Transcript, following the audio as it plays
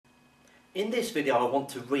In this video I want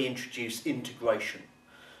to reintroduce integration.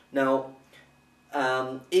 Now,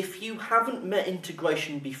 if you haven't met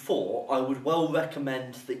integration before, I would well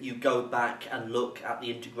recommend that you go back and look at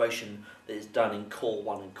the integration that is done in Core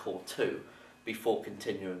 1 and Core 2 before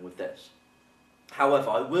continuing with this. However,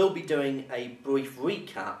 I will be doing a brief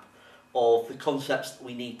recap of the concepts that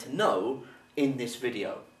we need to know in this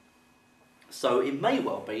video. So it may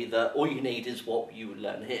well be that all you need is what you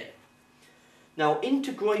learn here. Now,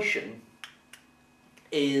 integration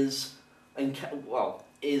is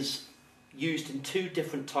used in two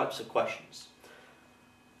different types of questions.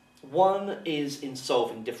 One is in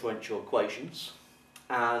solving differential equations,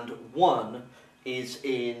 and one is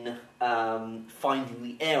in finding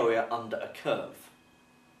the area under a curve.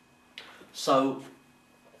 So,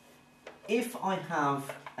 if I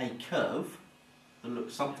have a curve that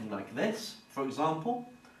looks something like this, for example,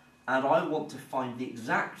 and I want to find the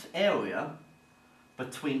exact area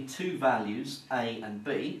between two values, A and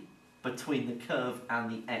B, between the curve and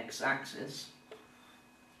the x-axis,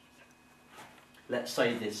 let's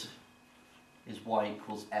say this is y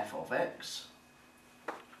equals f of x,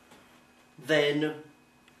 then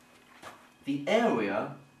the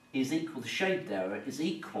area is equal, the shaded area is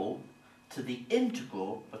equal to the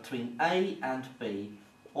integral between a and b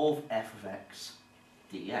of f of x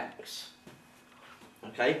dx.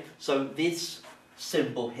 Okay, so this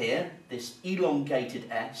symbol here, this elongated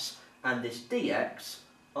s and this dx,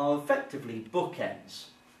 are effectively bookends.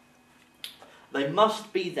 They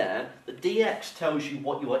must be there. The dx tells you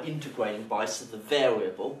what you are integrating by, so the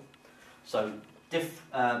variable, so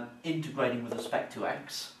integrating with respect to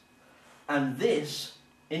x, and this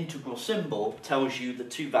integral symbol tells you the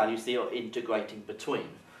two values that you're integrating between.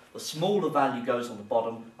 The smaller value goes on the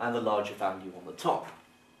bottom and the larger value on the top.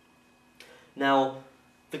 Now,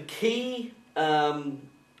 the key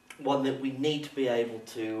one that we need to be able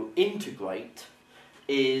to integrate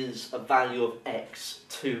is a value of x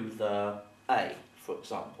to the a, for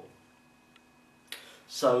example.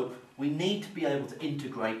 So we need to be able to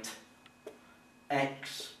integrate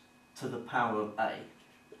x to the power of a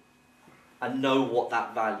and know what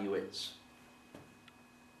that value is.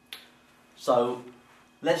 So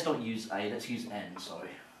let's not use a, let's use n, sorry.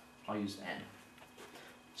 I'll use n.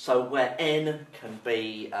 So where n can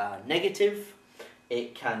be negative,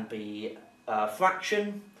 it can be a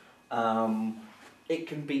fraction, it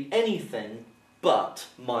can be anything but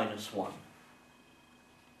 -1.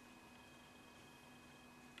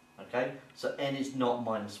 Okay, so n is not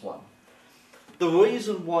 -1. The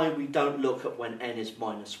reason why we don't look at when n is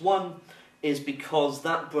 -1 is because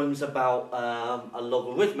that brings about a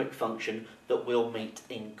logarithmic function that we'll meet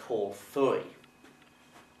in Core 3.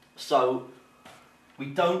 So we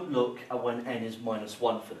don't look at when n is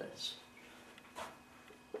 -1 for this.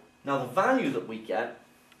 Now the value that we get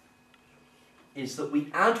is that we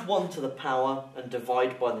add 1 to the power and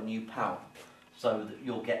divide by the new power. So that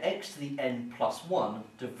you'll get x to the n plus 1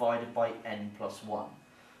 divided by n plus 1.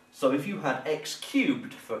 So if you had x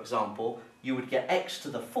cubed, for example, you would get x to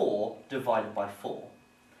the 4 divided by 4.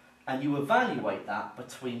 And you evaluate that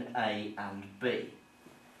between a and b.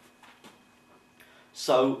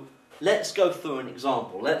 So let's go through an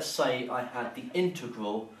example. Let's say I had the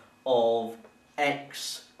integral of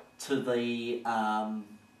x to the,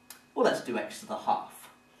 well, let's do x to the half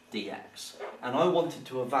dx. And I wanted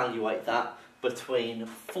to evaluate that between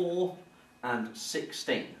 4 and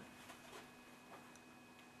 16.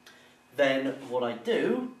 Then what I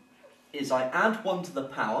do is I add 1 to the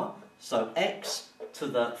power, so x to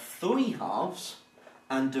the 3 halves,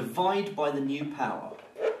 and divide by the new power.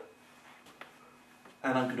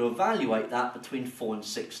 And I'm going to evaluate that between 4 and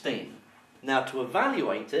 16. Now to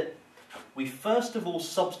evaluate it, we first of all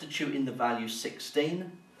substitute in the value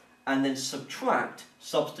 16, and then subtract,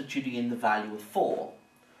 substituting in the value of 4.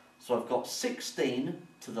 So I've got 16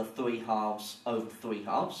 to the 3 halves over 3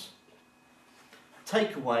 halves.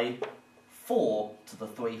 Take away 4 to the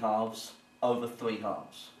 3 halves over 3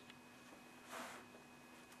 halves.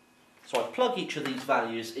 So I plug each of these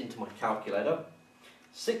values into my calculator.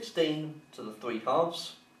 16 to the 3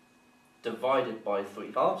 halves divided by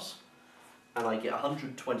 3 halves, and I get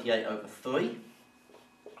 128 over 3.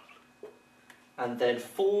 And then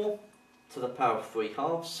 4 to the power of 3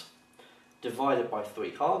 halves divided by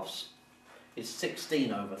 3 halves is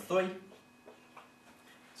 16 over 3.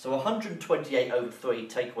 So 128 over 3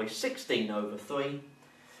 take away 16 over 3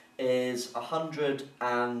 is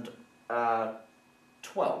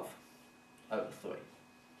 112 over 3.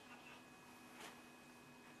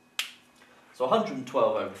 So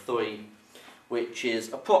 112 over 3, which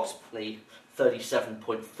is approximately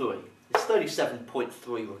 37.3. It's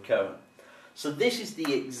 37.3 recurrent. So this is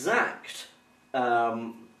the exact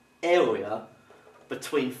area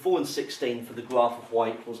between 4 and 16 for the graph of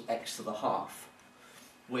y equals x to the half,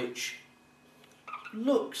 which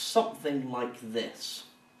looks something like this.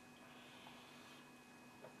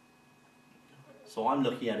 So I'm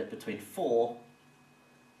looking at it between 4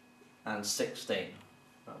 and 16.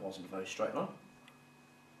 That wasn't a very straight line.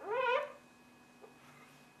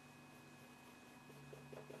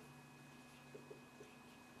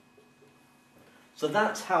 So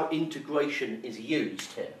that's how integration is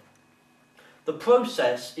used here. The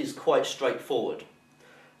process is quite straightforward.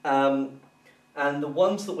 And the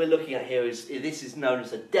ones that we're looking at here this is known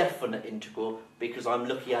as a definite integral because I'm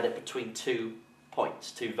looking at it between 2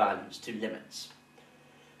 points, 2 values, 2 limits.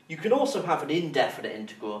 You can also have an indefinite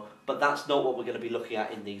integral, but that's not what we're going to be looking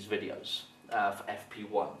at in these videos for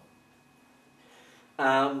FP1.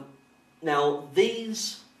 Now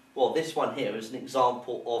this one here is an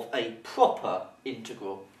example of a proper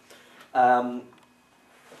integral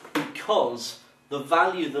because the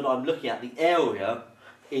value that I'm looking at, the area,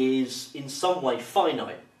 is in some way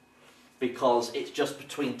finite because it's just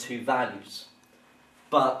between 2 values.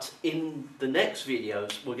 But in the next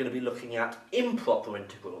videos we're going to be looking at improper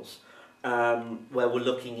integrals where we're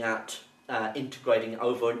looking at integrating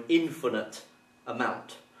over an infinite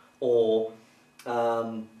amount or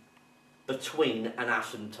between an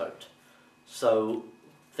asymptote. So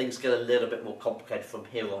things get a little bit more complicated from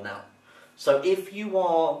here on out. So if you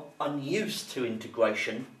are unused to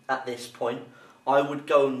integration at this point, I would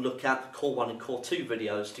go and look at the Core 1 and Core 2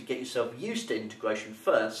 videos to get yourself used to integration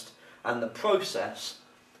first and the process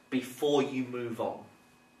before you move on.